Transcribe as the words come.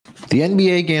The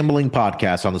NBA Gambling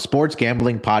Podcast on the Sports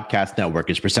Gambling Podcast Network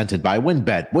is presented by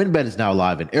WynnBET. WynnBET is now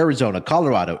live in Arizona,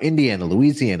 Colorado, Indiana,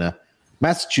 Louisiana,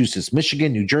 Massachusetts,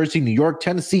 Michigan, New Jersey, New York,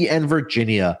 Tennessee, and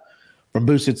Virginia. From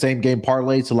boosted same-game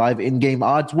parlays to live in-game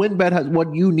odds, WynnBET has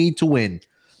what you need to win.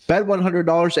 Bet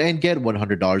 $100 and get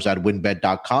 $100 at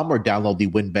WynnBET.com or download the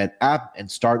WynnBET app and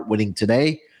start winning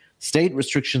today. State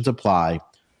restrictions apply.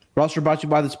 We're also brought to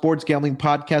you by the Sports Gambling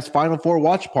Podcast Final Four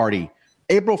Watch Party.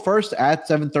 April 1st at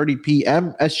 7:30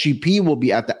 p.m., SGP will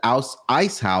be at the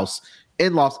Ice House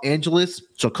in Los Angeles.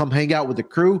 So come hang out with the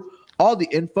crew. All the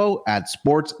info at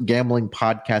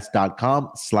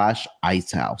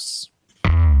sportsgamblingpodcast.com/icehouse.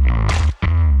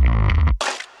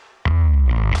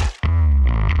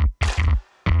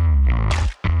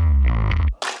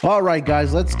 All right,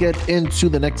 guys, let's get into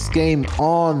the next game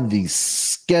on the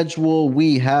schedule.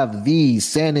 We have the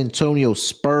San Antonio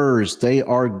Spurs. They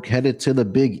are headed to the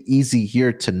Big Easy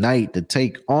here tonight to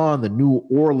take on the New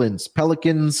Orleans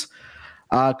Pelicans.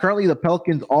 Currently, the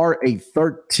Pelicans are a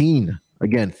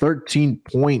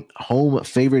 13-point home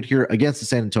favorite here against the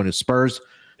San Antonio Spurs.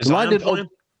 Is Zion playing?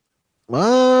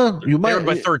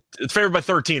 It's favored by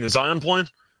 13. Is Zion playing?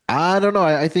 I don't know.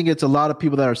 I think it's a lot of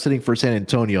people that are sitting for San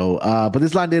Antonio. But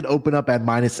this line did open up at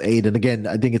 -8. And again,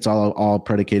 I think it's all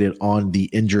predicated on the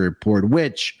injury report,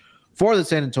 which for the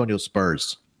San Antonio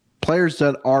Spurs, players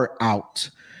that are out,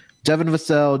 Devin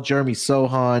Vassell, Jeremy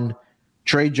Sohan,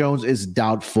 Trey Jones is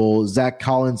doubtful, Zach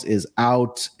Collins is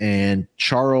out, and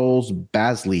Charles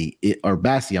Bassey, is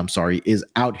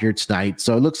out here tonight.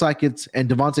 So it looks like and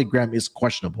Devontae Graham is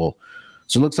questionable.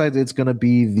 So it looks like it's going to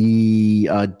be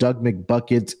the Doug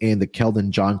McBucket and the Keldon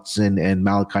Johnson and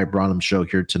Malachi Branham show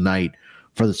here tonight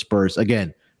for the Spurs.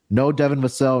 Again, no Devin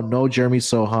Vassell, no Jeremy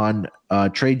Sohan.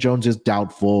 Trey Jones is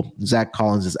doubtful. Zach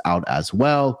Collins is out as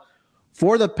well.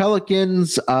 For the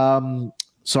Pelicans,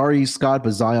 sorry, Scott,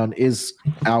 but Zion is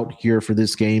out here for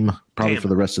this game, probably for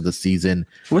the rest of the season.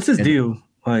 What's his deal?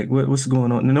 Like, what's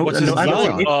going on? I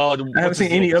haven't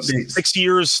seen any updates. 6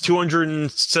 years,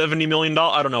 $270 million.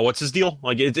 I don't know. What's his deal?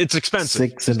 Like, it's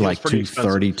expensive. 6 and like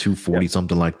 230, 240,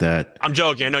 something like that. I'm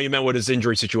joking. I know you meant what his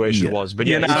injury situation was, but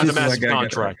he's on a massive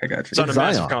contract. I got you. It's on a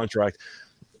massive contract.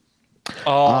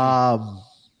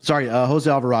 Sorry, Jose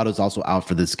Alvarado is also out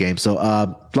for this game. So,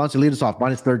 Blanche, lead us off.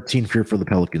 -13 here for the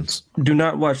Pelicans. Do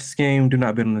not watch this game. Do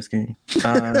not bet on this game.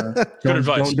 Good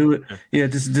advice. Don't do it. Yeah,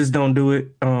 just don't do it.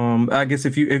 I guess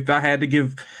if I had to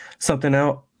give something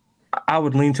out, I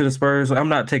would lean to the Spurs. I'm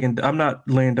not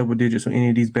laying double digits on any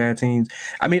of these bad teams.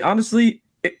 I mean, honestly,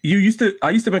 I used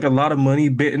to make a lot of money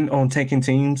betting on tanking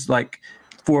teams like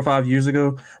 4 or 5 years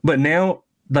ago, but now,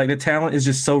 like, the talent is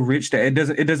just so rich that it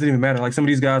doesn't even matter. Like, some of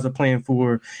these guys are playing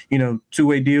for,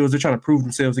 two-way deals. They're trying to prove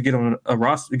themselves to get on a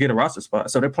roster, get a roster spot.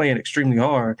 So they're playing extremely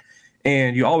hard,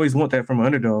 and you always want that from an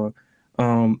underdog.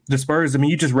 The Spurs, I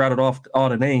mean, you just rattled off all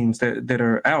the names that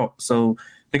are out. So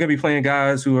they're gonna be playing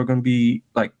guys who are gonna be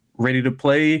like ready to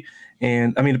play.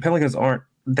 And I mean, the Pelicans aren't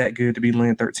that good to be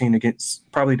laying 13 against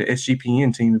probably the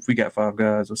SGPN team if we got 5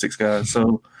 guys or 6 guys.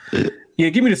 So yeah,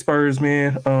 give me the Spurs,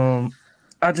 man.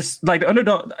 I just like the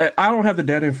underdog. I don't have the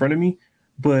data in front of me,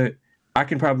 but I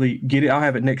can probably get it. I'll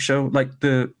have it next show. Like,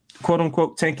 the quote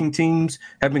unquote tanking teams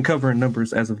have been covering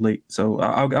numbers as of late. So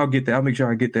I'll get that. I'll make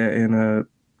sure I get that and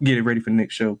get it ready for the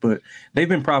next show. But they've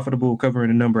been profitable covering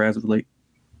a number as of late.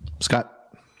 Scott?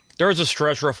 There was a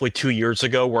stretch roughly 2 years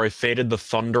ago where I faded the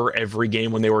Thunder every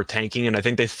game when they were tanking, and I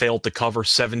think they failed to cover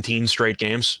 17 straight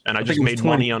games, and I just made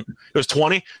money on – it was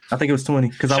 20? I think it was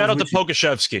 20. Shout out to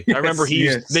Pokashevsky. Yes, I remember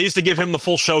they used to give him the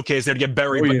full showcase, and they'd get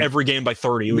buried every game by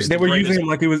 30. They were using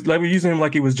him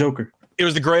like he was Joker. It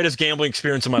was the greatest gambling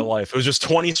experience of my life. It was just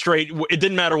 20 straight. It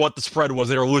didn't matter what the spread was.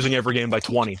 They were losing every game by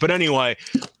 20. But anyway,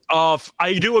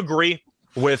 I do agree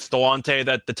with Delonte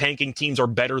that the tanking teams are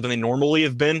better than they normally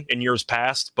have been in years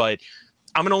past, but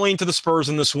I'm going to lean to the Spurs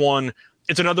in this one.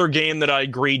 It's another game that I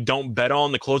agree don't bet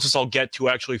on. The closest I'll get to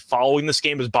actually following this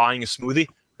game is buying a smoothie.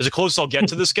 It's the closest I'll get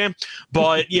to this game.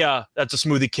 But yeah, that's a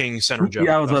Smoothie King center joke.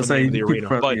 Yeah, I was going to say the arena.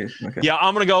 But yeah,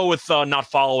 I'm going to go with not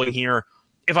following here.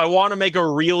 If I want to make a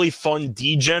really fun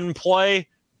D-Gen play,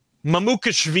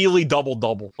 Mamukashvili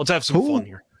double-double. Let's have some fun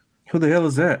here. Who the hell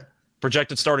is that?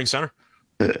 Projected starting center.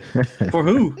 For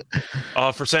who?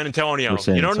 For San Antonio.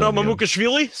 You don't know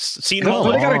Mamukashvili?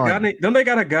 Don't they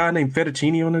got a guy named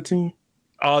Fettuccine on the team?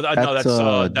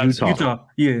 That's Utah.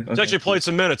 Yeah, He's actually played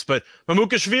some minutes, but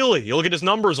Mamukashvili, you look at his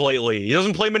numbers lately. He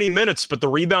doesn't play many minutes, but the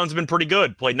rebounds have been pretty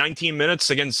good. Played 19 minutes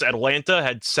against Atlanta,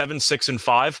 had 7, 6, and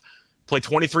 5. Played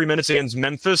 23 minutes against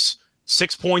Memphis,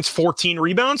 6 points, 14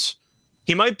 rebounds.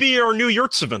 He might be our new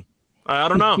Yurtseven. I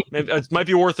don't know. It might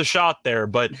be worth a shot there.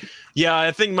 But, yeah,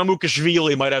 I think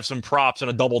Mamukashvili might have some props in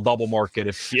a double-double market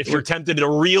if you're tempted to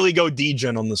really go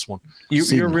degen on this one.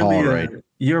 You're really right?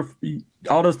 You're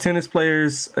all those tennis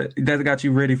players that got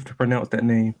you ready to pronounce that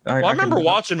name. I remember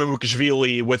watching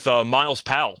Mamukashvili with Miles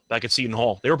Powell back at Seton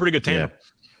Hall. They were pretty good tandem.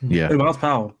 Yeah. Hey, Miles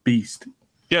Powell, beast.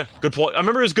 Yeah, good play. I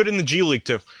remember he was good in the G League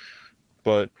too.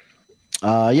 But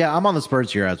yeah, I'm on the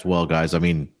Spurs here as well, guys. I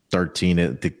mean, 13.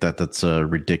 I think that's a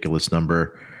ridiculous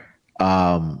number.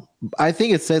 I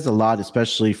think it says a lot,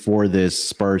 especially for this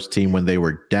Spurs team when they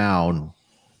were down.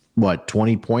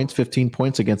 20 points, 15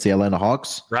 points against the Atlanta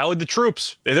Hawks? Rallied the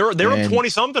troops. They were up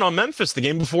 20-something on Memphis the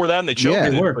game before that, and they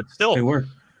choked it, but still. They were.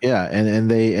 Yeah, and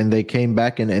they came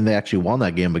back and they actually won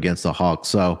that game against the Hawks.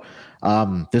 So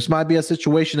this might be a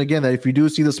situation again that if you do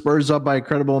see the Spurs up by a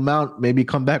credible amount, maybe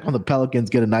come back on the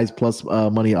Pelicans, get a nice plus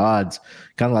money odds,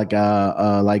 kind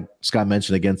of like Scott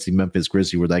mentioned against the Memphis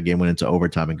Grizzlies, where that game went into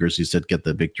overtime and Grizzlies did get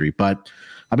the victory. But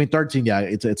I mean, 13, yeah,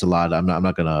 it's a lot. I'm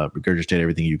not going to regurgitate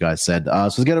everything you guys said. So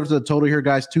let's get over to the total here,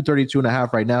 guys.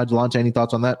 232.5 right now. Delonte, any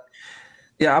thoughts on that?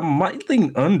 Yeah, I might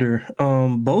lean under.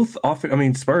 Both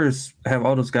Spurs have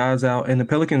all those guys out, and the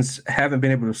Pelicans haven't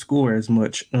been able to score as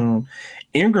much.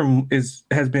 Ingram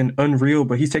has been unreal,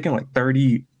 but he's taking like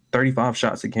 30, 35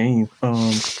 shots a game.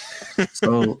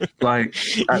 So like,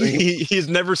 I mean, he's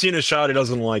never seen a shot he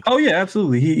doesn't like. Oh yeah,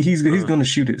 absolutely. He's going to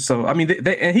shoot it. So I mean,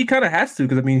 and he kind of has to,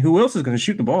 because I mean, who else is going to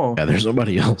shoot the ball? Yeah, there's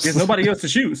nobody else. There's nobody else to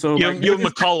shoot. So you have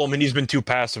McCollum, and he's been too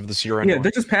passive this year. Anyway. Yeah,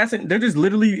 they're just passing. They're just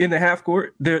literally in the half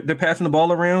court. They're passing the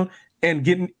ball around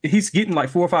and he's getting like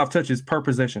 4 or 5 touches per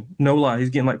possession. No lie, he's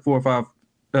getting like 4 or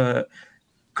 5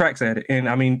 cracks at it. And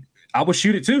I mean, I would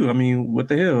shoot it too. I mean, what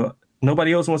the hell?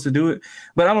 Nobody else wants to do it.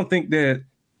 But I don't think that.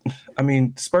 I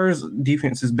mean, Spurs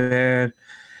defense is bad.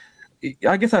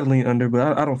 I guess I'd lean under,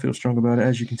 but I don't feel strong about it,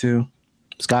 as you can tell.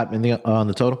 Scott, anything on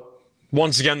the total?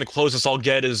 Once again, the closest I'll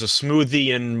get is a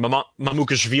smoothie and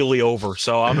Mamukashvili over.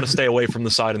 So I'm going to stay away from the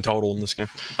side and total in this game.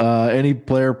 Any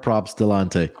player props,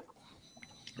 Delonte?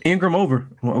 Ingram over.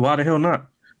 Why the hell not?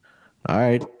 All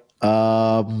right.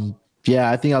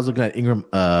 Yeah, I think I was looking at Ingram.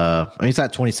 He's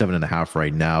at 27.5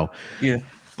 right now. Yeah.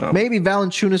 Maybe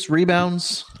Valanciunas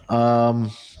rebounds.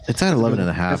 It's at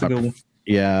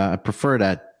 11.5. I prefer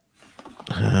that.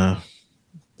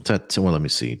 It's at, well, let me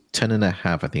see,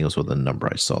 10.5. I think was what the number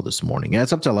I saw this morning. Yeah,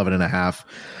 it's up to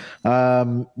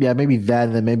 11.5. Yeah, maybe that,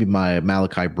 and then maybe my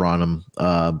Malachi Branham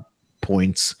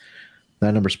points.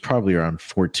 That number's probably around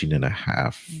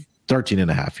 14.5,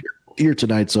 13.5 here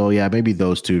tonight. So yeah, maybe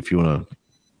those two if you want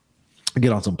to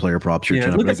get on some player props. Yeah,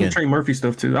 look at some Trey Murphy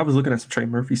stuff too. I was looking at some Trey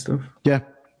Murphy stuff. Yeah,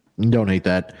 don't hate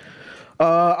that.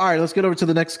 All right, let's get over to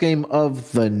the next game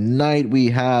of the night. We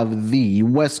have the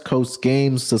West Coast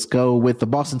games. Let's go with the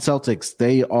Boston Celtics.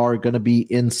 They are going to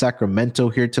be in Sacramento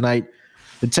here tonight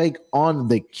to take on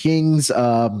the Kings.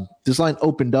 This line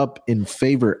opened up in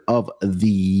favor of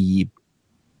the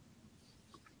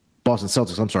Boston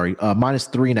Celtics. I'm sorry,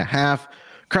 -3.5.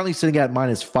 Currently sitting at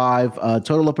 -5.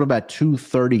 Total opened up at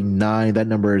 239. That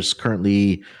number is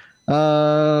currently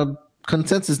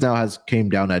consensus now has came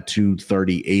down at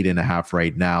 238.5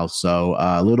 right now. So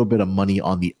a little bit of money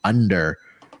on the under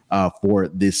for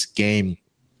this game.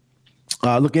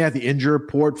 Looking at the injury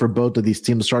report for both of these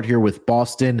teams, start here with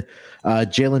Boston.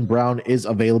 Jaylen Brown is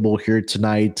available here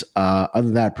tonight. Other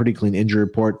than that, pretty clean injury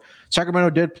report. Sacramento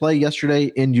did play yesterday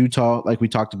in Utah, like we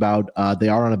talked about. They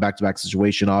are on a back-to-back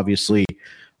situation, obviously,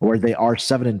 where they are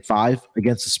 7-5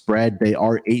 against the spread. They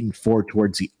are 8-4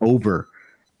 towards the over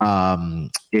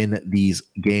in these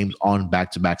games on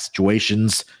back-to-back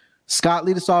situations. Scott,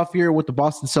 lead us off here with the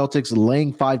Boston Celtics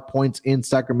laying 5 points in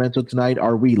Sacramento tonight.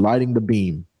 Are we lighting the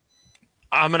beam?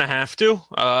 I'm going to have to,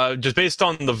 just based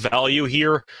on the value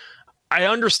here. I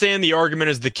understand the argument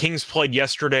is the Kings played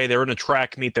yesterday. They were in a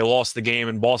track meet. They lost the game,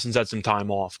 and Boston's had some time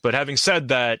off. But having said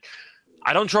that,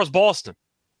 I don't trust Boston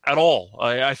at all.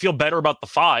 I feel better about the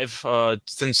 5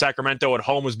 since Sacramento at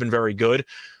home has been very good.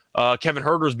 Kevin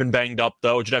Huerter's been banged up,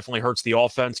 though, which definitely hurts the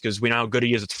offense because we know how good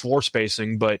he is at floor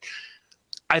spacing. But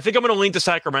I think I'm going to lean to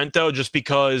Sacramento just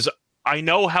because I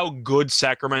know how good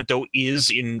Sacramento is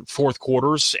in fourth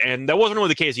quarters, and that wasn't really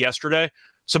the case yesterday.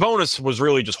 Sabonis was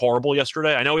really just horrible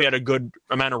yesterday. I know he had a good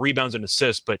amount of rebounds and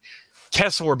assists, but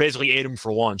Kessler basically ate him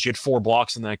for lunch. He had 4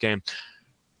 blocks in that game.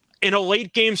 In a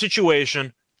late-game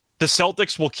situation, the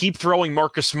Celtics will keep throwing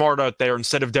Marcus Smart out there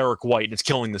instead of Derek White, and it's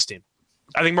killing this team.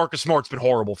 I think Marcus Smart's been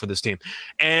horrible for this team.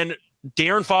 And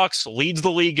De'Aaron Fox leads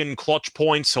the league in clutch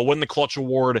points. He'll win the clutch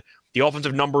award. The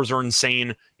offensive numbers are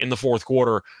insane in the fourth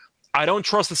quarter. I don't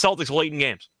trust the Celtics late in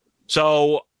games.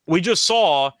 So we just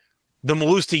saw them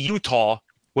lose to Utah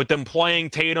with them playing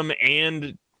Tatum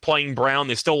and playing Brown.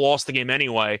 They still lost the game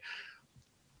anyway.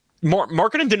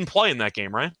 Markkanen didn't play in that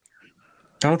game, right?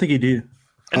 I don't think he did.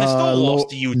 And they still lost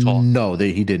to Utah. No,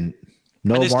 he didn't.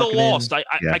 No, and they still Markkanen. lost.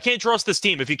 I can't trust this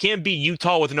team. If you can't beat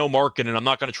Utah with no Markkanen, I'm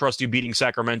not going to trust you beating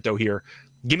Sacramento here.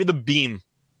 Give me the beam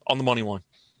on the money line.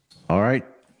 All right.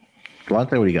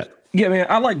 Delonte, what do you got? Yeah, man,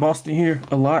 I like Boston here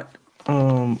a lot.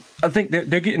 I think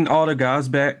they're getting all the guys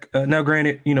back. Now,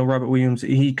 granted, Robert Williams,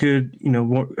 he could,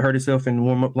 hurt himself in the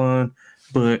warm-up line,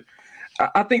 but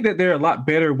I think that they're a lot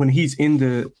better when he's in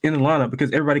the lineup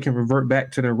because everybody can revert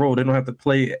back to their role. They don't have to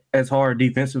play as hard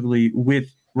defensively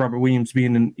with Robert Williams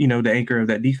being, the anchor of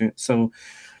that defense. So,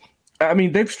 I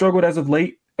mean, they've struggled as of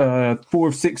late. 4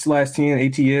 of 6 last 10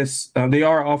 ATS. They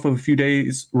are off of a few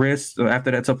days rest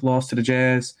after that tough loss to the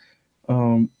Jazz.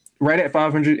 Right at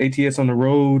 500 ATS on the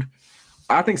road.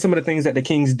 I think some of the things that the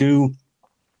Kings do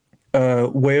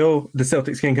well, the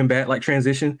Celtics can combat, like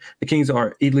transition. The Kings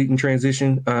are elite in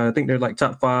transition. I think they're like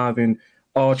top 5 in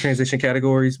all transition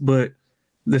categories, but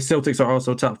the Celtics are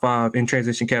also top 5 in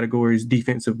transition categories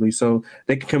defensively. So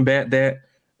they can combat that.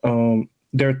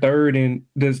 They're third in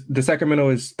the Sacramento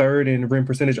is third in rim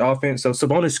percentage offense. So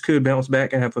Sabonis could bounce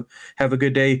back and have a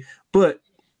good day, but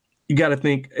you got to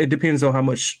think it depends on how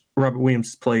much Robert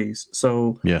Williams plays.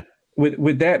 So yeah,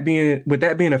 with that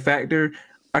being a factor,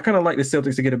 I kind of like the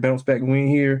Celtics to get a bounce back win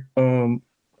here.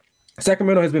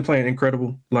 Sacramento has been playing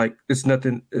incredible. Like it's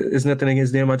nothing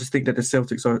against them. I just think that the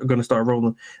Celtics are going to start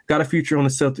rolling. Got a future on the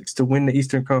Celtics to win the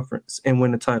Eastern Conference and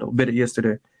win the title. Bet it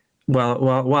yesterday. While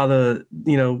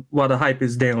the hype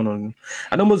is down on them.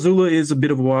 I know Mazzulla is a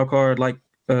bit of a wild card, like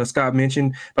Scott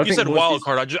mentioned. But You said wild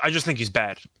card. I just think he's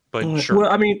bad. But sure.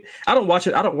 Well, I mean, I don't watch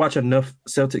enough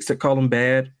Celtics to call him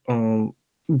bad.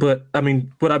 But I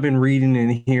mean, what I've been reading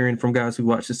and hearing from guys who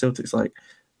watch the Celtics,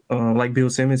 like Bill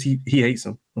Simmons, he hates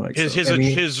them. Like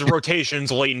his rotations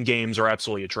late in games are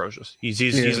absolutely atrocious.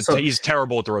 He's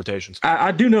terrible at the rotations.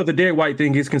 I do know the Derek White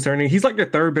thing is concerning. He's like the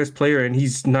third best player, and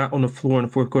he's not on the floor in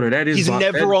the fourth quarter. He's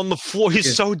never on the floor.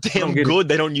 He's so damn good.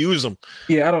 They don't use him.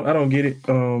 Yeah, I don't get it.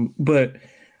 But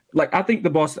like I think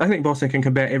Boston can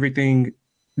combat everything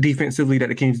defensively that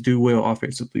the Kings do well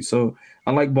offensively. So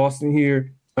I like Boston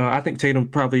here. I think Tatum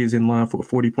probably is in line for a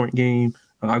 40-point game.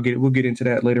 We'll get into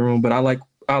that later on, but I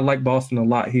like Boston a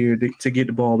lot here to get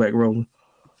the ball back rolling.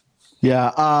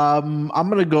 Yeah, I'm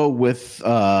gonna go with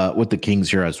the Kings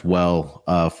here as well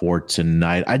for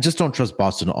tonight. I just don't trust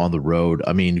Boston on the road.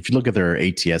 I mean, if you look at their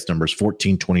ATS numbers,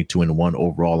 14, 22-1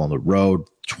 overall on the road,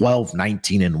 12,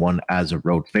 19-1 as a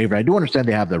road favorite. I do understand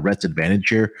they have the rest advantage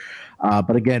here,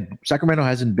 but again, Sacramento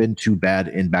hasn't been too bad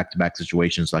in back-to-back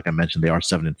situations. Like I mentioned, they are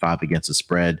 7-5 against the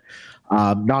spread.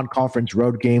 Non-conference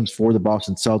road games for the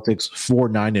Boston Celtics,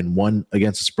 4-9-1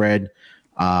 against the spread,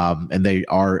 and they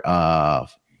are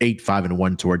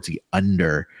 8-5-1 towards the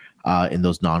under in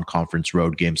those non-conference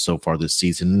road games so far this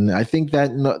season. I think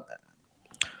that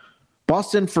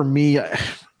Boston, for me,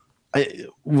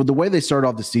 the way they started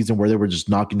off the season where they were just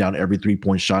knocking down every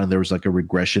 3-point shot and there was like a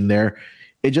regression there,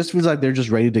 it just feels like they're just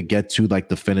ready to get to like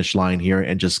the finish line here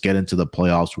and just get into the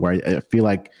playoffs, where I feel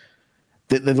like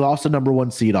they lost the number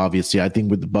 1 seed, obviously. I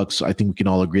think with the Bucks, I think we can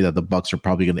all agree that the Bucks are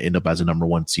probably going to end up as a number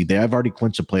 1 seed. They have already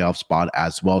clinched a playoff spot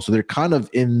as well. So they're kind of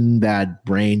in that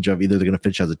range of either they're going to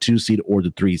finish as a 2 seed or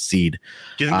the 3 seed.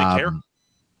 Do you think they care?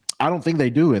 I don't think they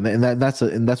do. That's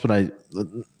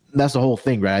the whole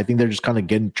thing, right? I think they're just kind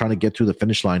of trying to get through the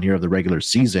finish line here of the regular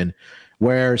season,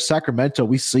 where Sacramento,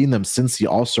 we've seen them since the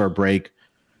All-Star break.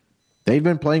 They've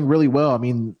been playing really well. I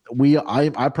mean,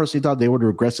 I personally thought they would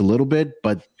regress a little bit,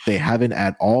 but they haven't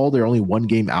at all. They're only 1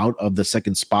 game out of the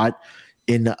second spot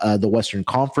in the Western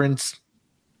Conference.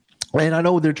 And I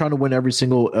know they're trying to win every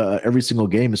single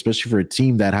game, especially for a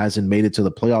team that hasn't made it to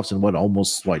the playoffs in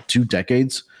almost 2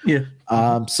 decades. Yeah.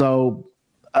 So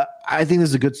I think this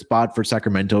is a good spot for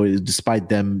Sacramento, despite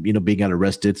them, being at a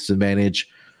rest disadvantage.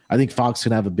 I think Fox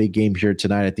can have a big game here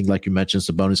tonight. I think, like you mentioned,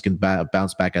 Sabonis can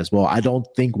bounce back as well. I don't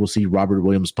think we'll see Robert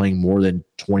Williams playing more than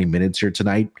 20 minutes here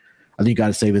tonight. I think you got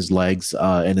to save his legs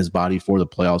and his body for the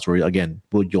playoffs, where, again,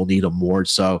 you'll need him more.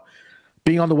 So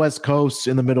being on the West Coast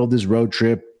in the middle of this road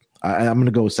trip, I'm going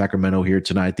to go with Sacramento here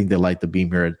tonight. I think they light the beam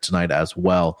here tonight as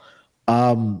well.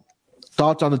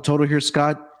 Thoughts on the total here,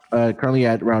 Scott? Currently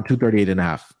at around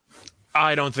 238.5.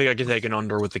 I don't think I can take an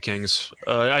under with the Kings.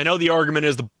 I know the argument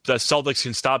is the Celtics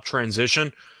can stop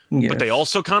transition, but they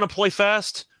also kind of play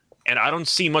fast, and I don't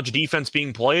see much defense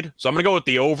being played. So I'm going to go with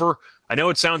the over. I know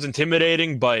it sounds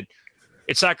intimidating, but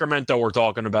it's Sacramento we're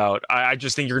talking about. I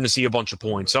just think you're going to see a bunch of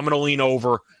points. So I'm going to lean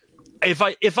over. If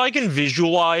I can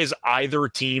visualize either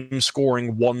team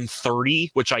scoring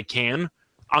 130, which I can,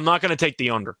 I'm not going to take the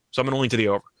under, so I'm going to lean to the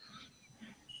over.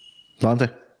 Lante?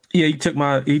 Yeah, you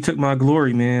took my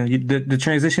glory, man. The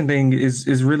transition thing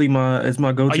is really my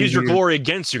go-to. I used your glory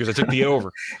against you because I took the over.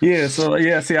 Yeah, so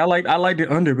see, I like the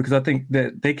under because I think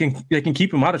that they can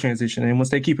keep him out of transition, and once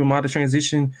they keep him out of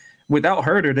transition without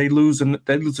Herder, they lose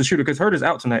a shooter because Herder's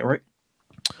out tonight, right?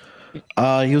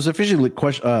 He was officially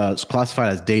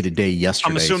classified as day-to-day yesterday.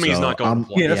 I'm assuming he's not going to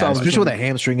play. Yeah, that's especially with a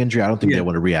hamstring injury. I don't think they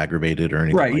want to re-aggravate it or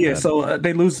anything. Right. Like that. So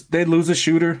they lose a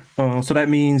shooter. So that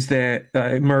means that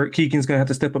Keegan's going to have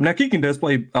to step up. Now Keegan does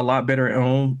play a lot better at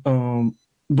home.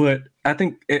 But I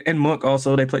think and Monk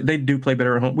also they do play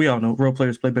better at home. We all know role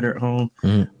players play better at home.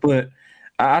 Mm-hmm. But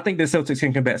I think the Celtics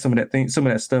can combat some of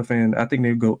that stuff, and I think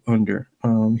they'll go under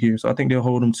here. So I think they'll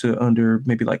hold them to under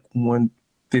maybe like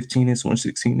 115ish,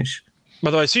 116ish. By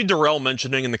the way, I see Darrell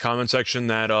mentioning in the comment section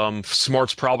that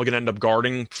Smart's probably going to end up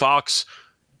guarding Fox.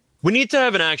 We need to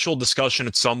have an actual discussion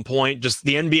at some point, just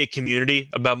the NBA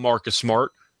community, about Marcus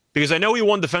Smart, because I know he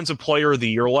won Defensive Player of the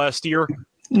Year last year.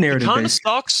 It kind of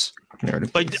sucks.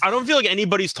 Like, I don't feel like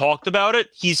anybody's talked about it.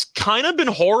 He's kind of been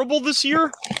horrible this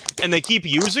year, and they keep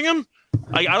using him.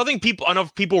 I don't think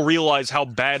enough people realize how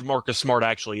bad Marcus Smart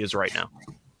actually is right now.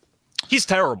 He's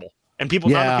terrible. And not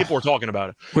enough people are talking about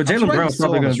it. But Jaylen Brown's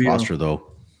probably going to be roster,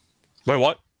 though. Wait,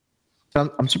 what?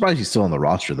 I'm surprised he's still on the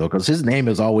roster, though, because his name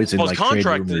is always in his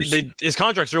contract. His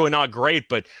contract's really not great,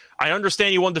 but I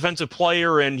understand he won Defensive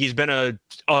Player, and he's been a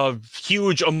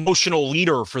huge emotional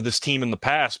leader for this team in the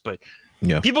past. But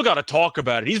people got to talk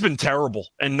about it. He's been terrible,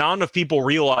 and not enough people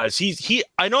realize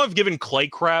I know I've given Clay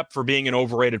crap for being an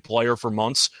overrated player for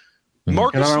months.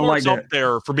 Marcus Smart's up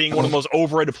there for being one of the most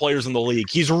overrated players in the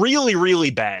league. He's really, really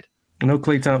bad. No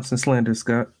Klay Thompson slander,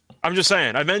 Scott. I'm just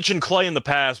saying. I mentioned Clay in the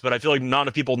past, but I feel like not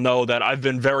enough people know that I've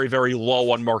been very, very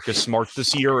low on Marcus Smart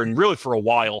this year and really for a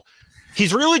while.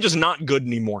 He's really just not good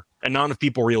anymore, and not enough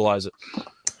people realize it.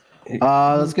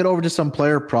 Let's get over to some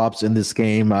player props in this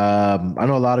game. I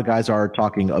know a lot of guys are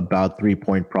talking about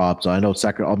 3-point props. I know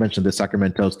I'll mention the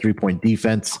Sacramento's 3-point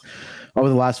defense. Over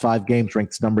the last 5 games,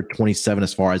 ranks number 27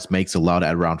 as far as makes allowed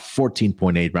at around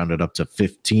 14.8, rounded up to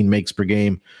 15 makes per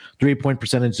game. 3-point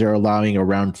percentage, they're allowing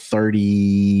around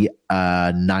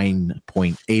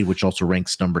 39.8, which also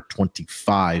ranks number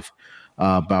 25,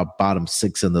 about bottom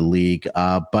 6 in the league.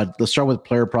 But let's start with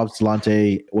player props.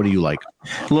 Delonte, what do you like?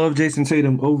 Love Jason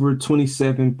Tatum over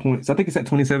 27 points. I think it's at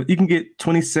 27. You can get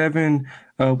 27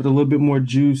 with a little bit more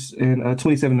juice, and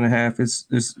 27.5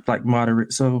 is like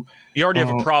moderate. So you already have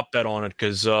a prop bet on it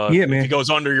because if it goes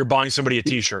under, you're buying somebody a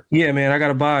T-shirt. Yeah, man, I got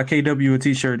to buy a KW a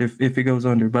T-shirt if it goes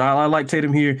under. But I like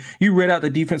Tatum here. You read out the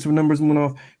defensive numbers went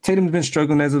off. Tatum's been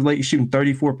struggling as of late. He's shooting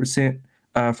 34%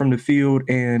 from the field,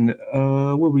 and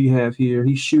what we have here,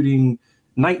 he's shooting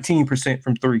 19%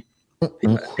 from 3.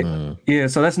 Yeah,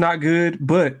 so that's not good.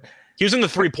 But he was in the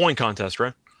 3-point contest,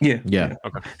 right? Yeah.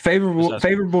 Okay.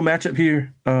 Favorable matchup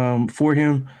here for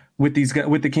him with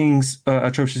the Kings'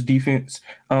 atrocious defense.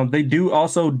 They do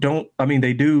also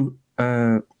Tatum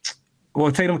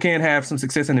can have some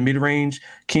success in the mid-range.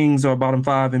 Kings are bottom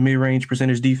 5 in mid-range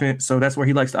percentage defense, so that's where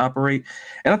he likes to operate.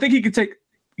 And I think he could take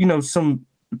some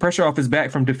pressure off his back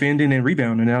from defending and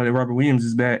rebounding now that Robert Williams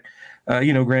is back.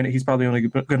 Granted, he's probably only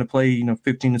going to play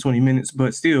 15 to 20 minutes,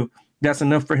 but still, that's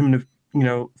enough for him to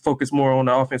focus more on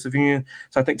the offensive end.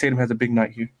 So I think Tatum has a big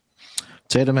night here.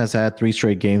 Tatum has had 3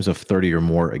 straight games of 30 or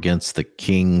more against the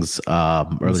Kings.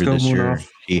 Earlier this year,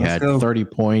 he had 30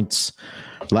 points.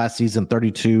 Last season,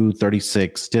 32,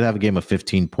 36. Did have a game of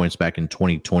 15 points back in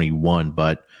 2021,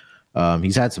 but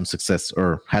he's had some success,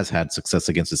 or has had success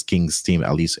against his Kings team,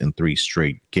 at least in 3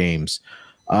 straight games.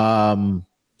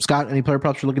 Scott, any player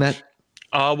props you're looking at?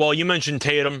 Well, you mentioned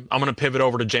Tatum. I'm going to pivot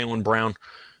over to Jaylen Brown.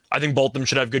 I think both of them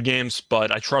should have good games,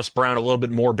 but I trust Brown a little bit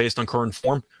more based on current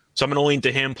form. So I'm going to lean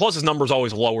to him. Plus, his number is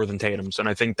always lower than Tatum's. And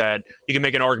I think that you can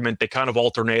make an argument they kind of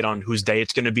alternate on whose day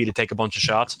it's going to be to take a bunch of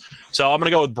shots. So I'm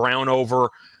going to go with Brown over.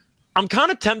 I'm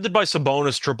kind of tempted by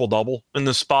Sabonis triple-double in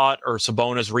this spot, or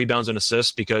Sabonis rebounds and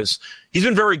assists, because he's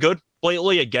been very good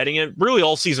lately at getting it, really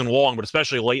all season long, but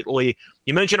especially lately.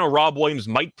 You mentioned Rob Williams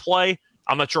might play.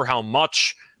 I'm not sure how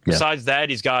much. Yeah. Besides that,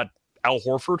 he's got Al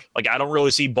Horford. Like, I don't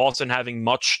really see Boston having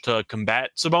much to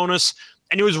combat Sabonis.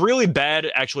 And he was really bad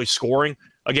at actually scoring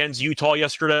against Utah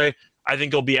yesterday. I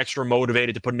think he'll be extra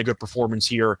motivated to put in a good performance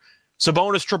here.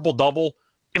 Sabonis triple-double.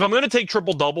 If I'm going to take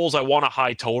triple-doubles, I want a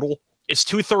high total. It's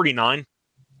 239.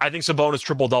 I think Sabonis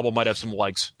triple-double might have some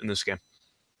legs in this game.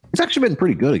 He's actually been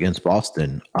pretty good against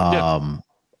Boston.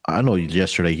 I know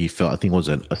yesterday he felt, I think it was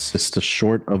an assist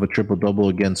short of a triple-double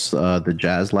against the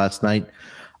Jazz last night.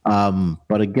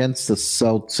 But against the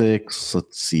Celtics,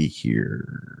 let's see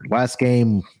here. Last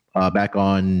game, back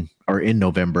on or in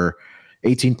November.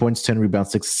 18 points, 10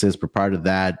 rebounds, 6 assists. But prior to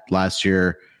that, last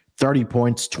year, 30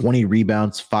 points, 20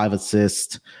 rebounds, 5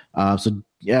 assists. So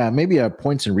yeah, maybe a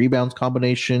points and rebounds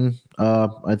combination.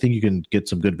 I think you can get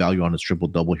some good value on his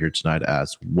triple-double here tonight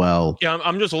as well. Yeah,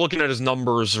 I'm just looking at his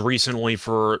numbers recently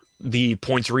for the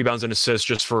points, rebounds, and assists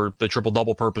just for the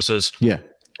triple-double purposes. Yeah.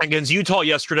 Against Utah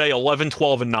yesterday, 11,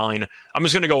 12, and 9. I'm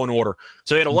just going to go in order.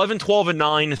 So they had 11, 12, and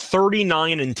 9,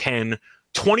 39 and 10,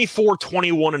 24,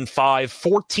 21, and 5,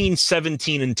 14,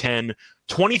 17, and 10,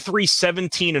 23,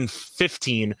 17, and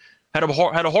 15. Had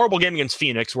a horrible game against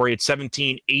Phoenix where he had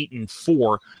 17, 8, and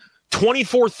 4.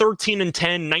 24, 13, and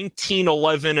 10, 19,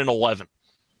 11, and 11.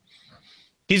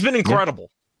 He's been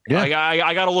incredible. Yeah.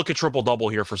 I got to look at triple-double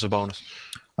here for Sabonis.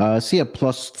 See a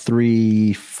plus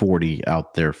 340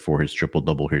 out there for his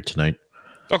triple-double here tonight.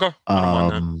 Okay. I don't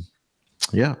mind that.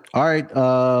 Yeah. All right.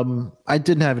 I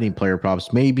didn't have any player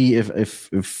props. Maybe if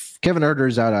Kevin Huerter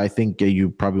is out, I think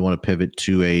you probably want to pivot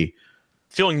to a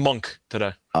feeling Monk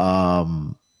today.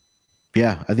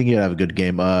 Yeah, I think he'd have a good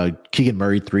game. Keegan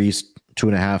Murray threes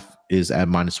 2.5 is at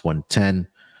minus 110.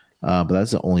 But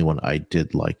that's the only one I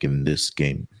did like in this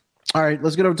game. All right,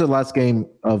 let's get over to the last game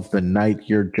of the night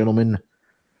here, gentlemen.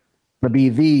 It'll be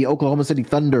the Oklahoma City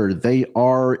Thunder. They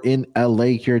are in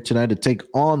LA here tonight to take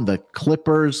on the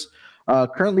Clippers.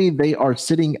 Currently, they are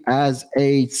sitting as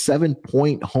a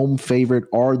 7-point home favorite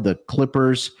are the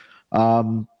Clippers.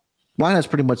 Line has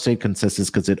pretty much stayed consistent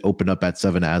because it opened up at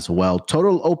 7 as well.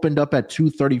 Total opened up at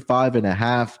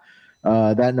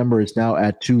 235.5. That number is now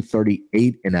at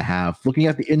 238.5. Looking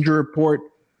at the injury report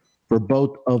for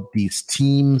both of these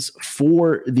teams,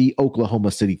 for the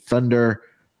Oklahoma City Thunder,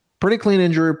 pretty clean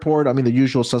injury report. I mean, the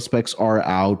usual suspects are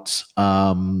out.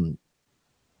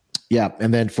 Yeah,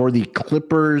 and then for the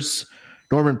Clippers,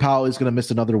 Norman Powell is going to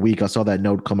miss another week. I saw that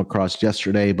note come across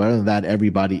yesterday, but other than that,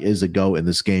 everybody is a go in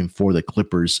this game for the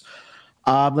Clippers.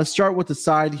 Let's start with the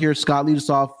side here. Scott, lead us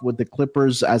off with the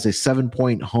Clippers as a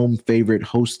 7-point home favorite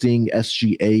hosting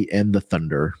SGA and the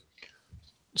Thunder.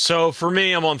 So for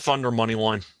me, I'm on Thunder money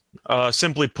line.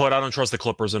 Simply put, I don't trust the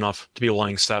Clippers enough to be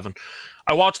laying 7.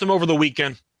 I watched them over the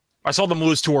weekend. I saw them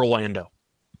lose to Orlando.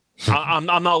 I'm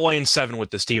not laying 7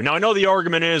 with this team. Now, I know the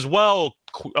argument is, well,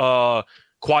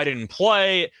 Kawhi didn't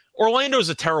play. Orlando is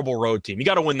a terrible road team. You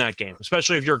got to win that game,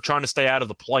 especially if you're trying to stay out of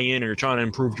the play-in or you're trying to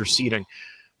improve your seeding.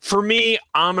 For me,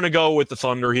 I'm going to go with the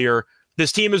Thunder here.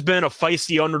 This team has been a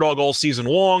feisty underdog all season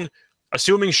long.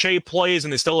 Assuming Shea plays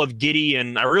and they still have Giddey,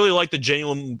 and I really like the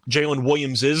Jalen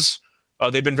Williams is.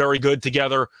 They've been very good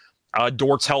together.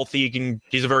 Dort's healthy.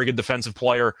 He's a very good defensive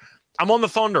player. I'm on the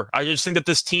Thunder. I just think that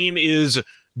this team is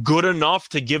good enough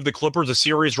to give the Clippers a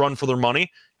serious run for their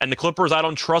money. And the Clippers, I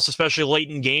don't trust, especially late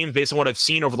in games, based on what I've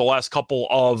seen over the last couple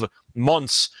of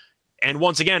months. And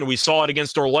once again, we saw it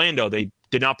against Orlando. They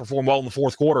did not perform well in the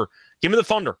fourth quarter. Give me the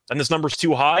Thunder. And this number's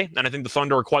too high, and I think the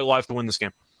Thunder are quite live to win this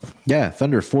game. Yeah,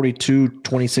 Thunder 42,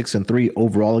 26, and 3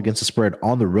 overall against the spread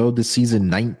on the road this season,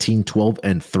 19, 12,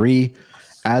 and 3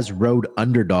 as road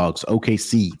underdogs.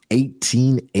 OKC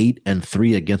 18, 8, and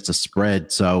 3 against the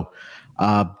spread. So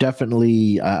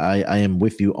definitely I am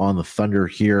with you on the Thunder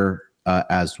here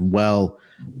as well.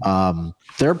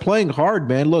 They're playing hard,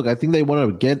 man. Look, I think they want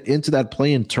to get into that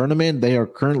play-in tournament. They are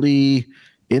currently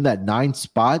in that 9th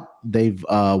spot. They've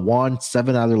won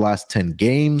 7 out of their last 10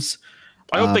 games.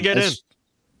 I hope they get in.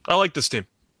 I like this team.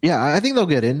 Yeah, I think they'll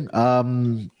get in.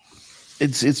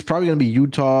 It's probably going to be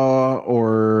Utah,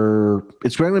 or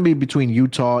it's going to be between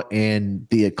Utah and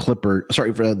the for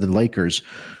the Lakers,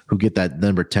 who get that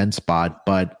number 10 spot.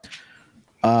 But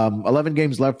 11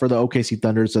 games left for the OKC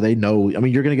Thunder, so they know. I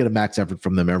mean, you're going to get a max effort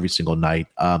from them every single night.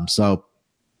 So,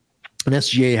 and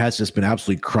SGA has just been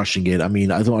absolutely crushing it. I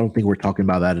mean, I don't think we're talking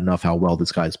about that enough. How well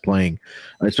this guy's playing,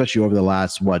 especially over the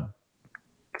last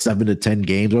 7 to 10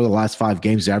 games, or the last 5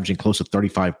 games, averaging close to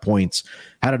 35 points.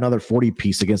 Had another 40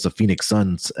 piece against the Phoenix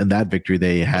Suns and that victory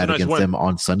they had against them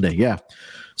on Sunday. Yeah.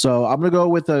 So I'm gonna go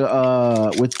with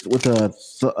a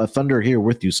Thunder here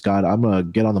with you, Scott. I'm gonna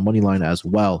get on the money line as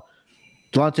well.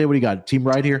 Delonte, what do you got? Team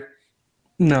right here?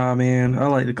 Nah, man. I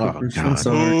like the Clippers. I'm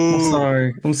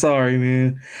sorry,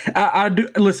 man. I do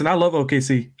listen. I love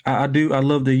OKC. I do. I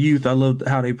love the youth. I love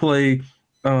how they play.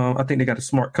 I think they got a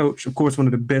smart coach. Of course, one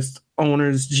of the best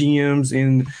owners, GMs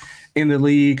in the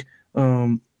league.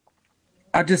 I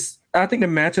think the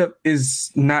matchup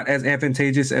is not as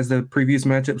advantageous as the previous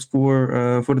matchups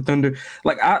for the Thunder.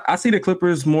 Like I see the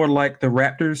Clippers more like the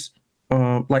Raptors,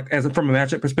 from a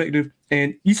matchup perspective.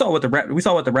 And we saw what the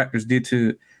Raptors did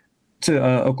to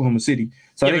Oklahoma City.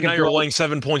 So yeah, but now you're laying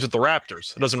 7 points with the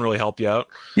Raptors. It doesn't really help you out.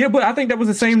 Yeah, but I think that was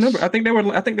the same number. I think they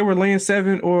were laying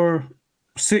 7 or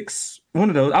 6, one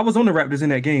of those. I was on the Raptors in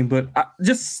that game, but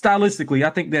just stylistically, I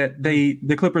think that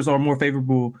the Clippers are more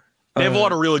favorable. They have a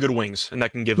lot of really good wings, and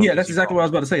that can give. Yeah, that's exactly what I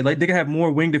was about to say. Like they can have more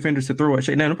wing defenders to throw at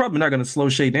Shea. Now they're probably not going to slow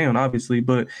Shea down, obviously,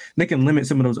 but they can limit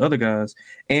some of those other guys.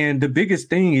 And the biggest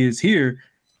thing is here.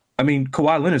 I mean,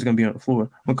 Kawhi Leonard's going to be on the floor.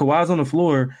 When Kawhi's on the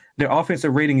floor, their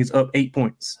offensive rating is up 8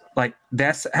 points. Like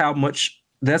that's how much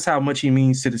he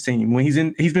means to the team. When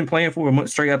he's been playing for a month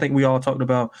straight. I think we all talked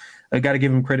about. I got to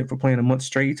give him credit for playing a month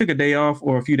straight. He took a day off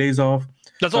or a few days off.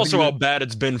 That's also how bad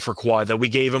it's been for Kawhi that we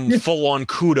gave him full-on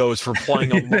kudos for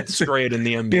playing a month straight in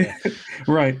the NBA. Yeah,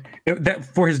 right. That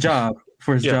for his job.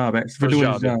 For his job, actually, for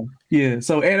doing his job. Yeah.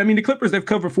 So, and I mean, the Clippers, they've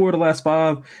covered 4 of the last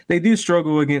 5. They did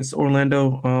struggle against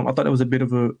Orlando. I thought it was a bit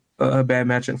of a bad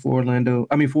matchup for Orlando.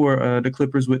 I mean, for the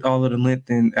Clippers with all of the length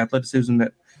and athleticism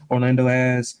that Orlando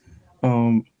has.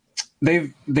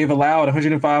 They've allowed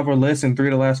 105 or less in 3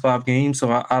 of the last 5 games.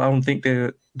 So I don't think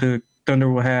the Thunder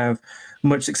will have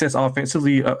much success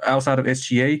offensively outside of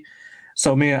SGA.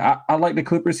 So man, I like the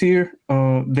Clippers here.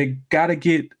 They gotta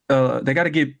get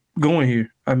going here.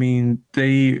 I mean,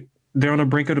 they're on the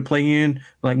brink of the play-in,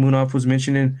 like Munaf was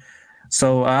mentioning.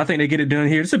 So I think they get it done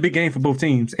here. It's a big game for both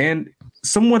teams and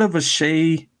somewhat of a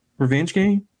Shea revenge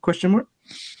game? Question mark.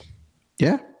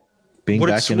 Yeah. Would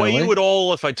it sway you at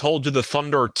all if I told you the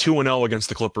Thunder are 2-0 against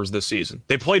the Clippers this season?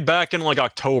 They played back in like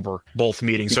October, both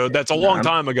meetings, so that's a long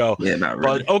time ago. Yeah, not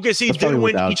really. But OKC did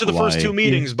win each of the first 2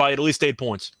 meetings by at least 8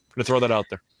 points. I'm going to throw that out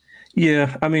there.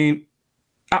 Yeah, I mean,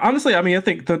 honestly, I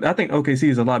think OKC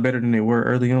is a lot better than they were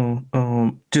early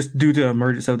on, just due to the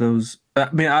emergence of those. I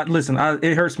mean,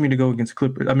 it hurts me to go against the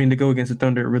Clippers. I mean, to go against the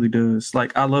Thunder, it really does.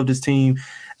 Like, I love this team.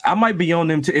 I might be on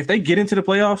them if they get into the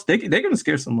playoffs, they're going to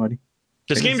scare somebody.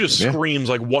 This game just screams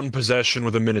like one possession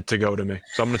with a minute to go to me.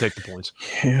 So I'm going to take the points.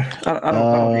 Yeah, I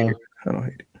don't hate it. I don't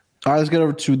hate it. All right, let's get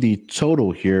over to the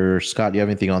total here. Scott, do you have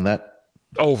anything on that?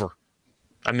 Over.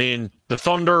 I mean, the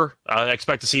Thunder, I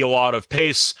expect to see a lot of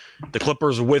pace. The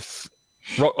Clippers with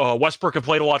Westbrook have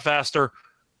played a lot faster.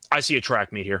 I see a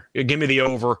track meet here. Give me the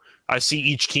over. I see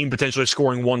each team potentially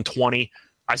scoring 120.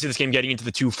 I see this game getting into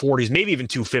the 240s, maybe even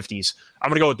 250s. I'm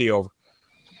going to go with the over.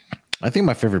 I think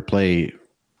my favorite play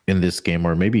in this game,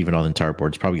 or maybe even on the entire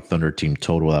board, it's probably Thunder team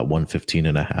total at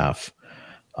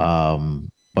 115.5.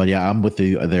 But yeah, I'm with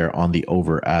you there on the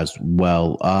over as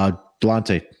well.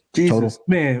 Delonte, Jesus, total.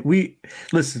 Man,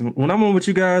 when I'm on with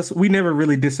you guys, we never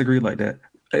really disagree like that.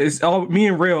 It's all me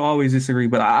and Rail always disagree,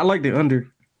 but I like the under.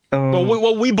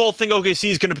 Well, we both think OKC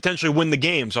is going to potentially win the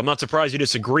game, so I'm not surprised you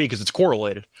disagree because it's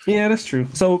correlated. Yeah, that's true.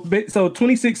 So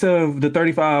 26 of the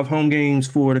 35 home games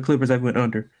for the Clippers have went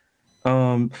under.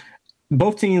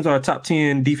 Both teams are top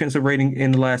 10 defensive rating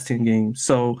in the last 10 games.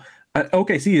 So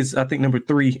OKC is, I think, number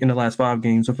 3 in the last 5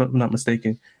 games, if I'm not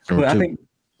mistaken. But I think,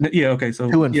 yeah, okay.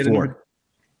 So 2 and 4.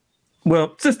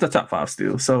 Well, it's just the top 5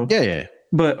 still. So yeah.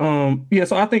 But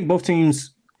so I think both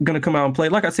teams going to come out and play.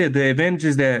 Like I said, the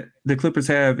advantages that the Clippers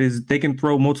have is they can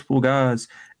throw multiple guys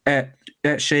at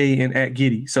Shea and at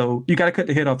Giddey. So you got to cut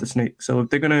the head off the snake. So if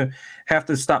they're going to have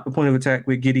to stop the point of attack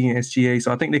with Giddey and SGA,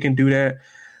 so I think they can do that.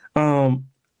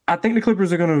 I think the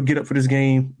Clippers are going to get up for this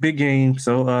game, big game.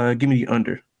 So give me the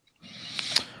under.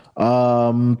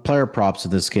 Player props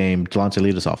in this game. Delonte,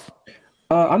 lead us off.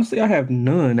 Honestly, I have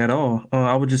none at all.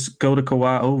 I would just go to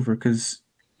Kawhi over because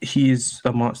he is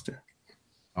a monster.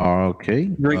 Okay.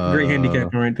 Great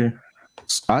handicapping right there.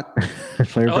 Scott,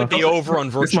 I like the over on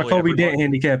virtually. It's my Kobe Dent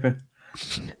handicapping.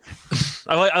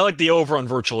 I like the over on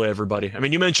virtually everybody. I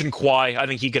mean, you mentioned Kawhi. I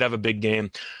think he could have a big game.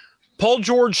 Paul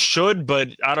George should, but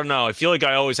I don't know. I feel like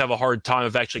I always have a hard time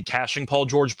of actually cashing Paul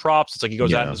George props. It's like he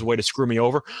goes out of his way to screw me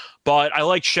over. But I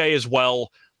like Shea as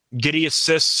well. Giddey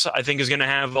assists, I think, is going to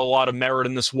have a lot of merit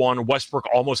in this one. Westbrook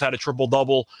almost had a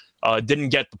triple-double. Didn't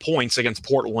get the points against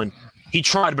Portland. He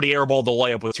tried, but he airballed the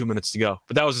layup with 2 minutes to go.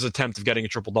 But that was his attempt of getting a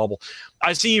triple-double.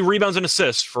 I see rebounds and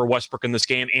assists for Westbrook in this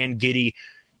game and Giddey.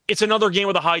 It's another game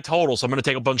with a high total, so I'm going to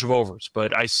take a bunch of overs.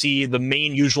 But I see the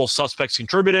main usual suspects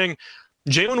contributing.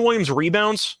 Jalen Williams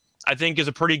rebounds, I think, is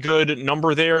a pretty good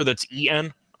number there. That's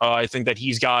EN. I think that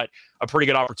he's got a pretty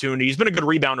good opportunity. He's been a good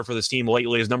rebounder for this team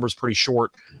lately. His number's pretty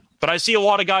short. But I see a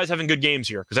lot of guys having good games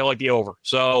here because I like the over.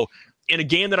 So in a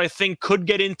game that I think could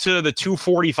get into the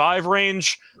 245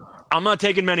 range, I'm not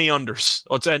taking many unders.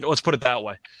 Let's put it that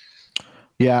way.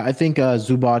 Yeah, I think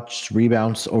Zubac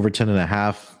rebounds over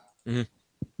 10.5.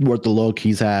 Worth the look.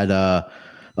 He's had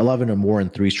 11 or more in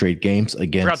 3 straight games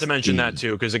against. Forgot to mention that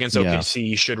too, because against OKC,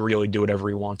 he should really do whatever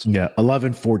he wants. Yeah,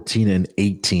 11, 14, and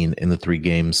 18 in the 3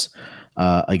 games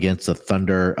against the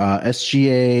Thunder.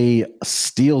 SGA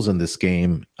steals in this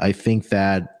game. I think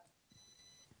that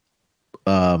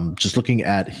just looking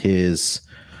at his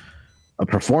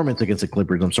performance against the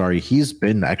Clippers, he's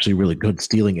been actually really good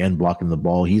stealing and blocking the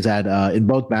ball. He's had in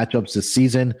both matchups this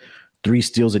season 3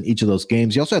 steals in each of those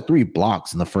games. He also had 3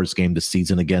 blocks in the first game this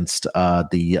season against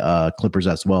the Clippers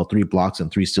as well. 3 blocks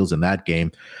and 3 steals in that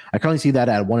game. I currently see that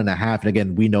at 1.5. And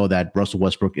again, we know that Russell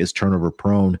Westbrook is turnover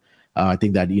prone. I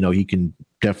think that, he can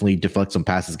definitely deflect some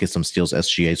passes, get some steals,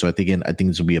 SGA. So I think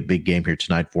this will be a big game here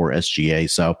tonight for SGA.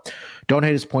 So don't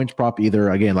hate his points prop either.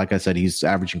 Again, like I said, he's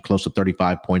averaging close to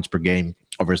 35 points per game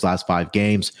over his last 5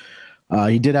 games.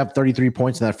 He did have 33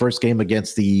 points in that first game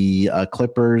against the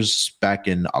Clippers back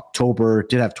in October.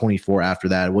 Did have 24 after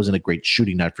that. It wasn't a great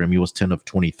shooting night for him. He was 10 of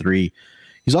 23.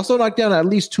 He's also knocked down at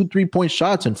least 2 3-point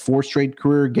shots in 4 straight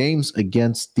career games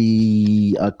against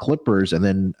the Clippers, and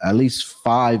then at least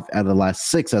 5 out of the last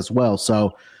 6 as well.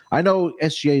 So I know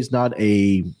SGA is not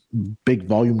a big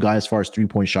volume guy as far as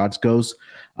 3-point shots goes,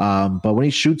 but when he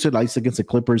shoots it, like against the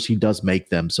Clippers, he does make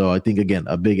them. So I think, again,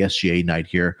 a big SGA night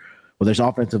here, whether it's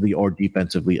offensively or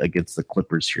defensively against the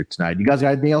Clippers here tonight. You guys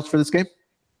got anything else for this game?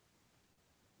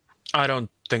 I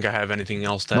don't think I have anything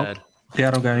else to add. Yeah,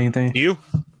 I don't got anything. You?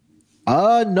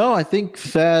 No, I think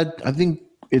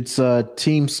it's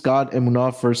Team Scott and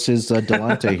Munaf versus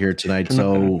Delonte here tonight.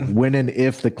 So when and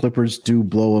if the Clippers do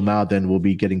blow him out, then we'll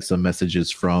be getting some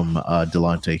messages from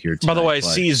Delonte here tonight. By the way,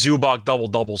 see Zubac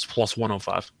doubles plus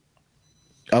 105.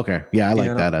 Okay. Yeah, I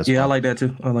like that as well. Yeah, I like that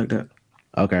too. I like that.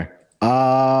 Okay.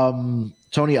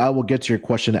 Tony, I will get to your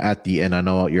question at the end. I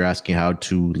know you're asking how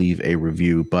to leave a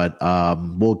review, but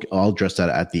I'll address that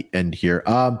at the end here.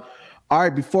 All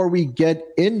right, before we get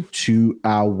into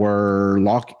our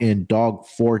lock and dog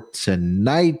for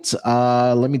tonight,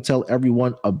 let me tell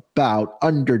everyone about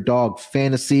Underdog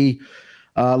Fantasy.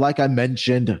 Like I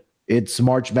mentioned, it's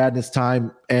March Madness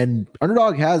time, and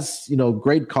Underdog has,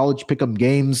 great college pick'em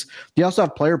games. They also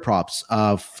have player props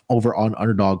over on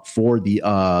Underdog for the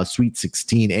Sweet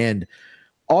 16 and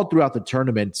all throughout the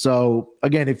tournament. So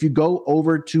again, if you go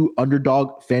over to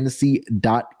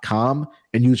underdogfantasy.com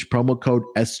and use promo code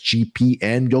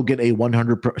SGPN, you'll get a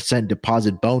 100%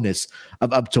 deposit bonus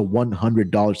of up to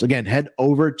 $100. Again, head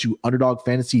over to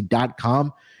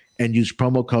underdogfantasy.com and use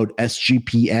promo code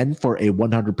SGPN for a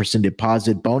 100%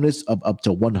 deposit bonus of up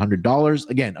to $100.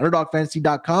 Again,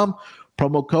 underdogfantasy.com,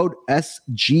 promo code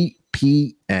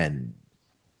SGPN.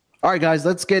 All right, guys,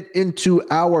 let's get into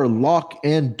our lock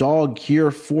and dog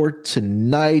here for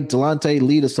tonight. Delonte,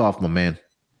 lead us off, my man.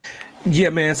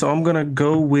 Yeah, man. So I'm gonna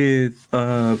go with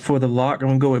for the lock. I'm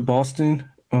gonna go with Boston.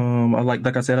 I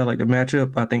like I said, I like the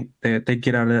matchup. I think that they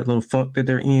get out of that little funk that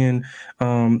they're in.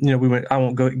 I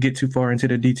won't get too far into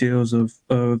the details of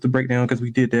the breakdown because we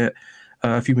did that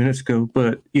a few minutes ago.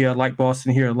 But yeah, I like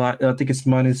Boston here a lot. I think it's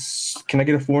minus. Can I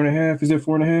get a 4.5? Is there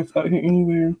 4.5 out here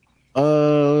anywhere?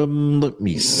 Let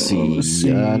me see.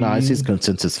 No, I see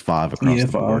consensus 5 across the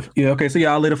board. Yeah, okay. So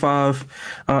yeah, I'll lay a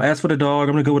 5. As for the dog,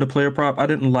 I'm gonna go with a player prop. I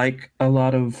didn't like a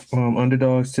lot of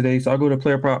underdogs today, so I'll go to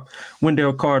player prop.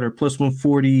 Wendell Carter plus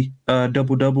 140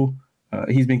 double.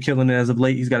 He's been killing it as of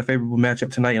late. He's got a favorable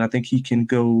matchup tonight, and I think he can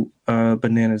go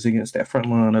bananas against that front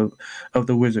line of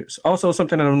the Wizards. Also,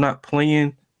 something that I'm not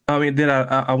playing. I mean, then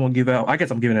I won't give out. I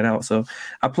guess I'm giving it out. So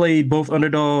I played both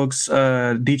underdogs,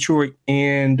 Detroit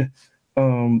and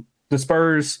the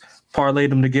Spurs,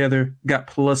 parlayed them together, got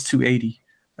plus 280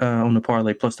 on the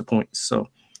parlay plus the points. So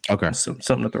okay,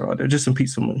 something to throw out there, just some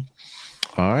pizza money.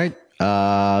 All right,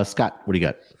 Scott, what do you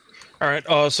got? All right,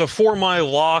 so for my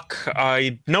lock,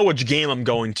 I know which game I'm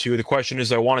going to. The question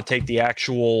is, I want to take the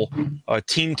actual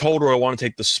team total, or I want to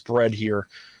take the spread here.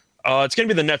 It's going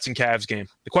to be the Nets and Cavs game.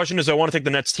 The question is, I want to take the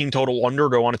Nets team total under, or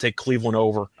do I want to take Cleveland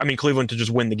over? I mean, Cleveland to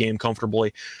just win the game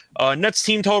comfortably. Nets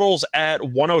team totals at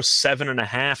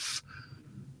 107.5.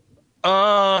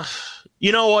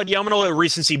 You know what? Yeah, I'm going to let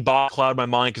recency cloud my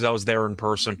mind because I was there in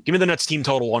person. Give me the Nets team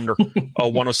total under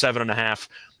 107.5.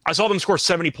 I saw them score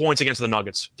 70 points against the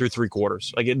Nuggets through 3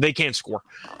 quarters. Like, they can't score.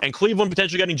 And Cleveland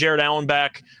potentially getting Jared Allen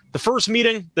back. The first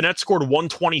meeting, the Nets scored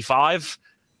 125.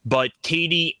 But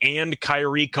KD and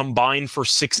Kyrie combined for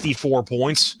 64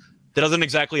 points. That doesn't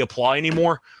exactly apply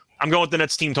anymore. I'm going with the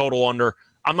Nets team total under.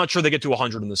 I'm not sure they get to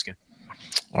 100 in this game.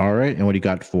 All right. And what do you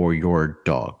got for your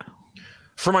dog?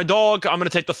 For my dog, I'm going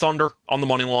to take the Thunder on the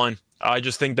money line. I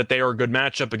just think that they are a good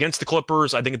matchup against the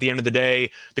Clippers. I think at the end of the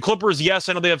day, the Clippers, yes,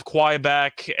 I know they have Kawhi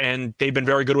back, and they've been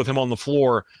very good with him on the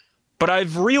floor. But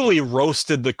I've really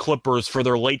roasted the Clippers for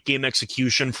their late game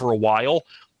execution for a while.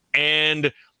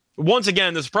 And once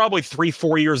again, this is probably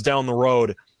 3-4 years down the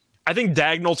road. I think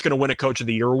Dagnall's going to win a Coach of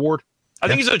the Year award. I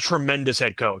think he's a tremendous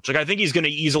head coach. Like, I think he's going to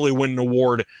easily win an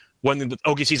award when the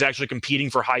OKC is actually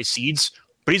competing for high seeds.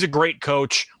 But he's a great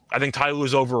coach. I think Ty Lue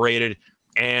is overrated,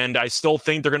 and I still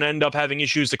think they're going to end up having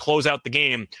issues to close out the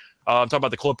game. I'm talking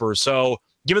about the Clippers. So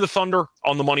give me the Thunder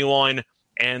on the money line,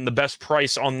 and the best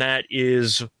price on that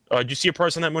is, do you see a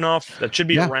price on that, Munaf? That should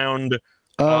be around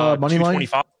money line.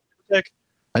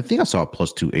 I think I saw it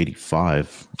plus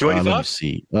 285. 285? Let me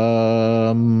see.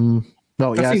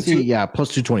 No, yeah, I see.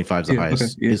 Plus 225 is the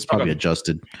highest. Okay, it's probably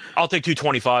adjusted. I'll take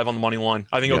 225 on the money line.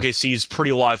 I think OKC is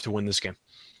pretty live to win this game.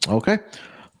 Okay.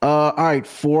 All right.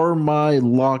 For my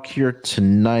lock here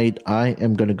tonight, I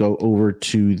am going to go over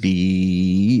to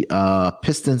the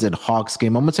Pistons and Hawks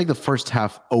game. I'm going to take the first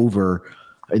half over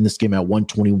in this game at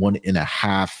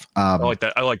 121.5. I like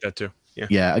that. I like that too.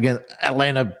 Yeah. Again,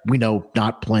 Atlanta, we know,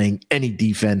 not playing any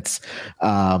defense.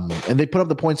 And they put up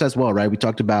the points as well, right? We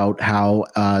talked about how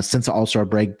since the All-Star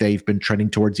break, they've been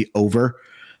trending towards the over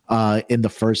in the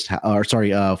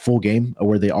full game,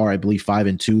 where they are, I believe,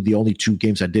 5-2. The only two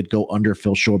games that did go under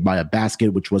fell short by a basket,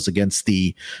 which was against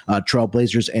the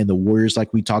Trailblazers and the Warriors,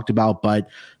 like we talked about. But,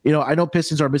 I know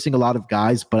Pistons are missing a lot of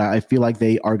guys, but I feel like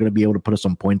they are going to be able to put us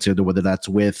some points here, whether that's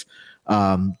with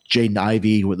Jaden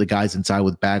Ivey, with the guys inside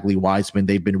with Bagley, Wiseman.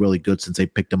 They've been really good since they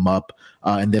picked them up,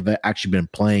 and they've actually been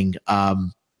playing.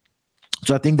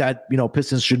 So I think that,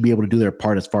 Pistons should be able to do their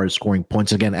part as far as scoring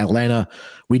points. Again, Atlanta,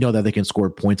 we know that they can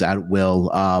score points at will.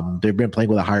 They've been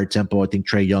playing with a higher tempo. I think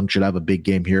Trae Young should have a big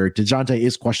game here. DeJounte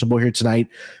is questionable here tonight,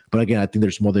 but again, I think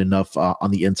there's more than enough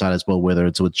on the inside as well, whether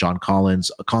it's with John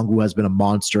Collins. Kongu has been a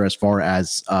monster as far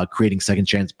as creating second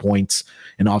chance points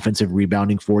and offensive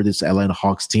rebounding for this Atlanta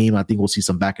Hawks team. I think we'll see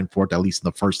some back and forth, at least in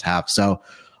the first half. So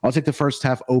I'll take the first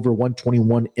half over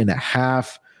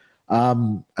 121.5. I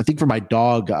think for my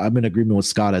dog, I'm in agreement with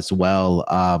Scott as well,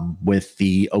 with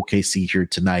the OKC here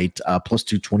tonight, plus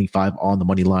 225 on the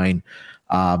money line,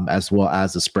 as well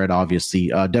as the spread, obviously.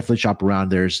 Definitely shop around.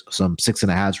 There's some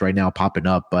 6.5s right now popping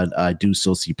up, but I do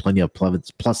still see plenty of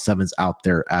plus sevens out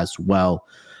there as well.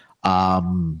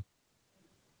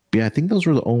 I think those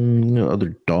were the only other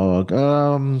dog.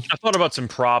 I thought about some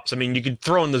props. I mean, you could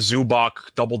throw in the Zubac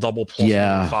double plus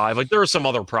 5. Like, there are some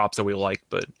other props that we like,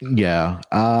 but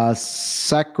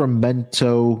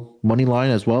Sacramento money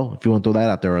line as well. If you want to throw that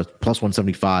out there, plus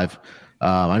 175.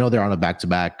 I know they're on a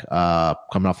back-to-back,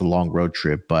 coming off a long road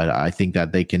trip, but I think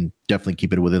that they can definitely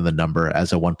keep it within the number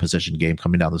as a one-possession game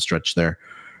coming down the stretch there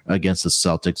against the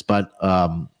Celtics. But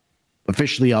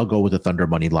officially, I'll go with the Thunder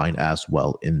money line as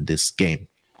well in this game.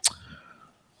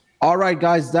 All right,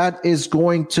 guys, that is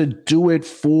going to do it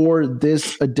for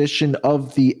this edition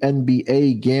of the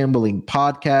NBA Gambling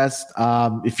Podcast.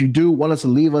 If you do want us to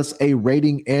leave us a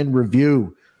rating and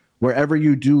review wherever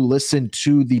you do listen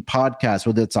to the podcast,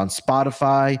 whether it's on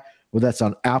Spotify, whether that's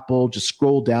on Apple, just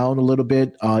scroll down a little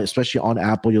bit, especially on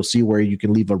Apple. You'll see where you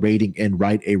can leave a rating and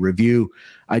write a review.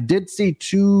 I did see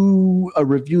two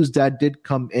reviews that did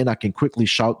come in. I can quickly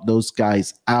shout those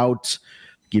guys out.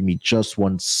 Give me just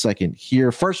 1 second here.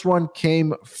 First one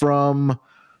came from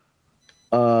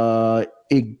Igdalu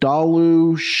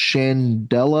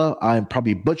Shandela. I'm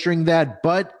probably butchering that,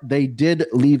 but they did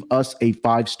leave us a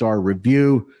 5-star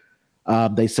review.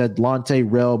 They said, Lante,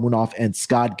 Rel, Munaf, and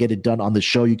Scott get it done on the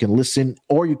show. You can listen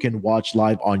or you can watch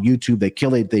live on YouTube. They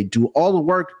kill it. They do all the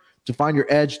work to find your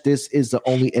edge. This is the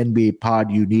only NBA pod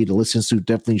you need to listen to.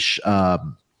 Definitely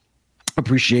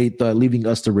appreciate leaving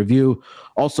us the review.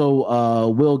 Also,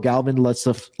 Will Galvin left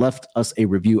us a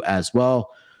review as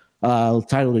well.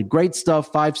 Titled Great Stuff,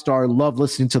 5-star. Love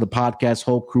listening to the podcast.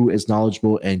 Whole crew is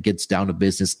knowledgeable and gets down to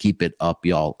business. Keep it up,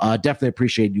 y'all. Definitely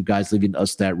appreciate you guys leaving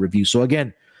us that review. So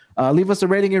again, leave us a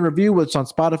rating and review, whether it's on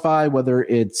Spotify, whether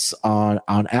it's on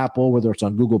Apple, whether it's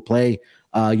on Google Play.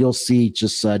 You'll see,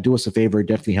 just do us a favor. It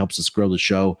definitely helps us grow the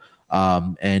show.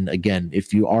 And again,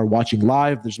 if you are watching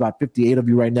live, there's about 58 of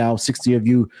you right now, 60 of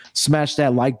you. Smash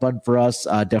that like button for us.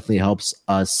 Definitely helps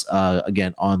us,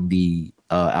 again, on the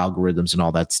algorithms and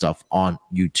all that stuff on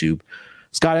YouTube.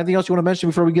 Scott, anything else you want to mention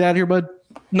before we get out of here, bud?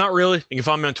 Not really. You can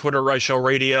find me on Twitter, Rice Show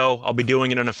Radio. I'll be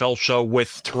doing an NFL show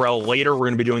with Terrell later. We're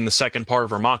going to be doing the second part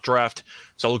of our mock draft.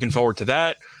 So looking forward to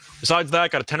that. Besides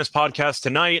that, got a tennis podcast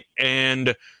tonight.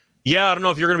 And yeah, I don't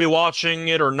know if you're going to be watching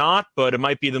it or not, but it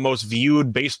might be the most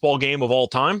viewed baseball game of all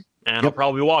time, and I'll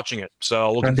probably be watching it.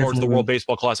 So looking forward to the World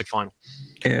Baseball Classic final.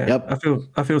 Yeah,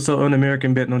 I feel so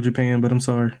un-American betting on Japan, but I'm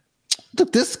sorry.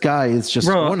 This guy is just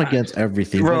going against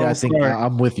everything. I think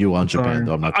I'm with you on Japan,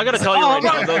 though. I got to tell you right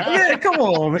now, though. Yeah, come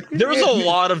on. Man. There's a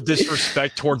lot of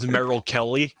disrespect towards Merrill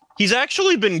Kelly. He's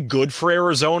actually been good for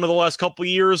Arizona the last couple of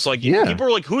years. Like, people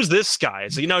are like, "Who's this guy?"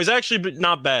 So, he's actually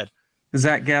not bad.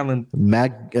 Zach Gallen.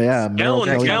 Gallen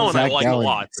I like a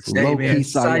lot.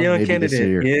 Cy Young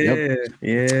candidate.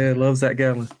 Yeah, love Zach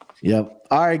Gallen. Yep.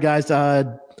 All right, guys.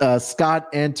 Scott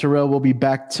and Terrell will be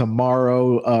back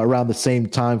tomorrow around the same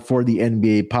time for the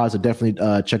NBA pod. So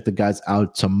definitely check the guys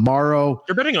out tomorrow.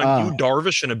 You're betting on you,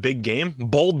 Darvish, in a big game.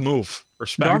 Bold move.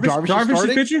 Respect. Darvish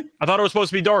is pitching? I thought it was supposed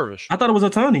to be Darvish. I thought it was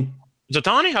Ohtani.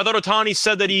 Ohtani? I thought Ohtani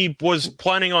said that he was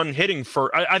planning on hitting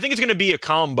for. I think it's going to be a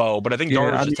combo, but I think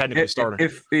Darvish is technically starting.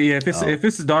 If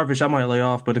it's Darvish, I might lay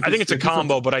off. But I think it's a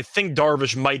combo, but I think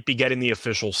Darvish might be getting the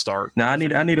official start. I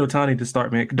need Ohtani to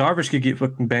start, man. Darvish could get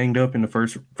fucking banged up in the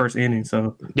first inning.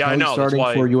 So yeah, I know. Starting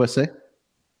for USA.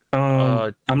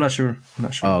 I'm not sure.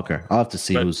 Oh, okay. I'll have to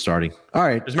see who's starting. All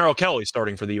right. There's Merrill Kelly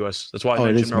starting for the US. That's why I it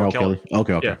mentioned is Merrill Kelly.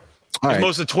 Okay. Yeah. All right.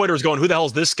 Most of the Twitter is going, who the hell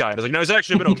is this guy? I was like, no, he's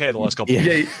actually been okay the last couple of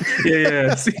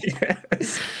Yeah.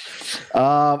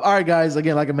 All right, guys.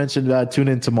 Again, like I mentioned, tune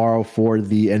in tomorrow for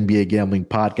the NBA Gambling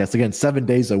Podcast. Again, 7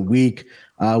 days a week.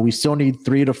 We still need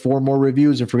 3 to 4 more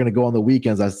reviews if we're going to go on the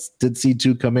weekends. I did see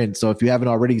 2 come in. So if you haven't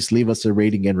already, just leave us a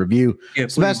rating and review. Yeah,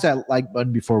 smash that like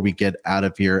button before we get out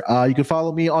of here. You can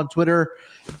follow me on Twitter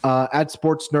at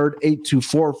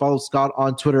SportsNerd824. Follow Scott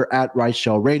on Twitter at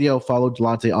Reichel Radio. Follow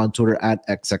Delonte on Twitter at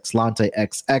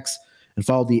XXLanteXX. And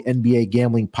follow the NBA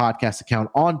Gambling Podcast account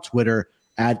on Twitter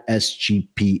at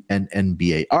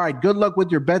SGPNNBA. All right, good luck with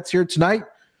your bets here tonight.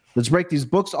 Let's break these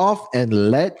books off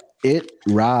and let it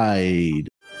ride.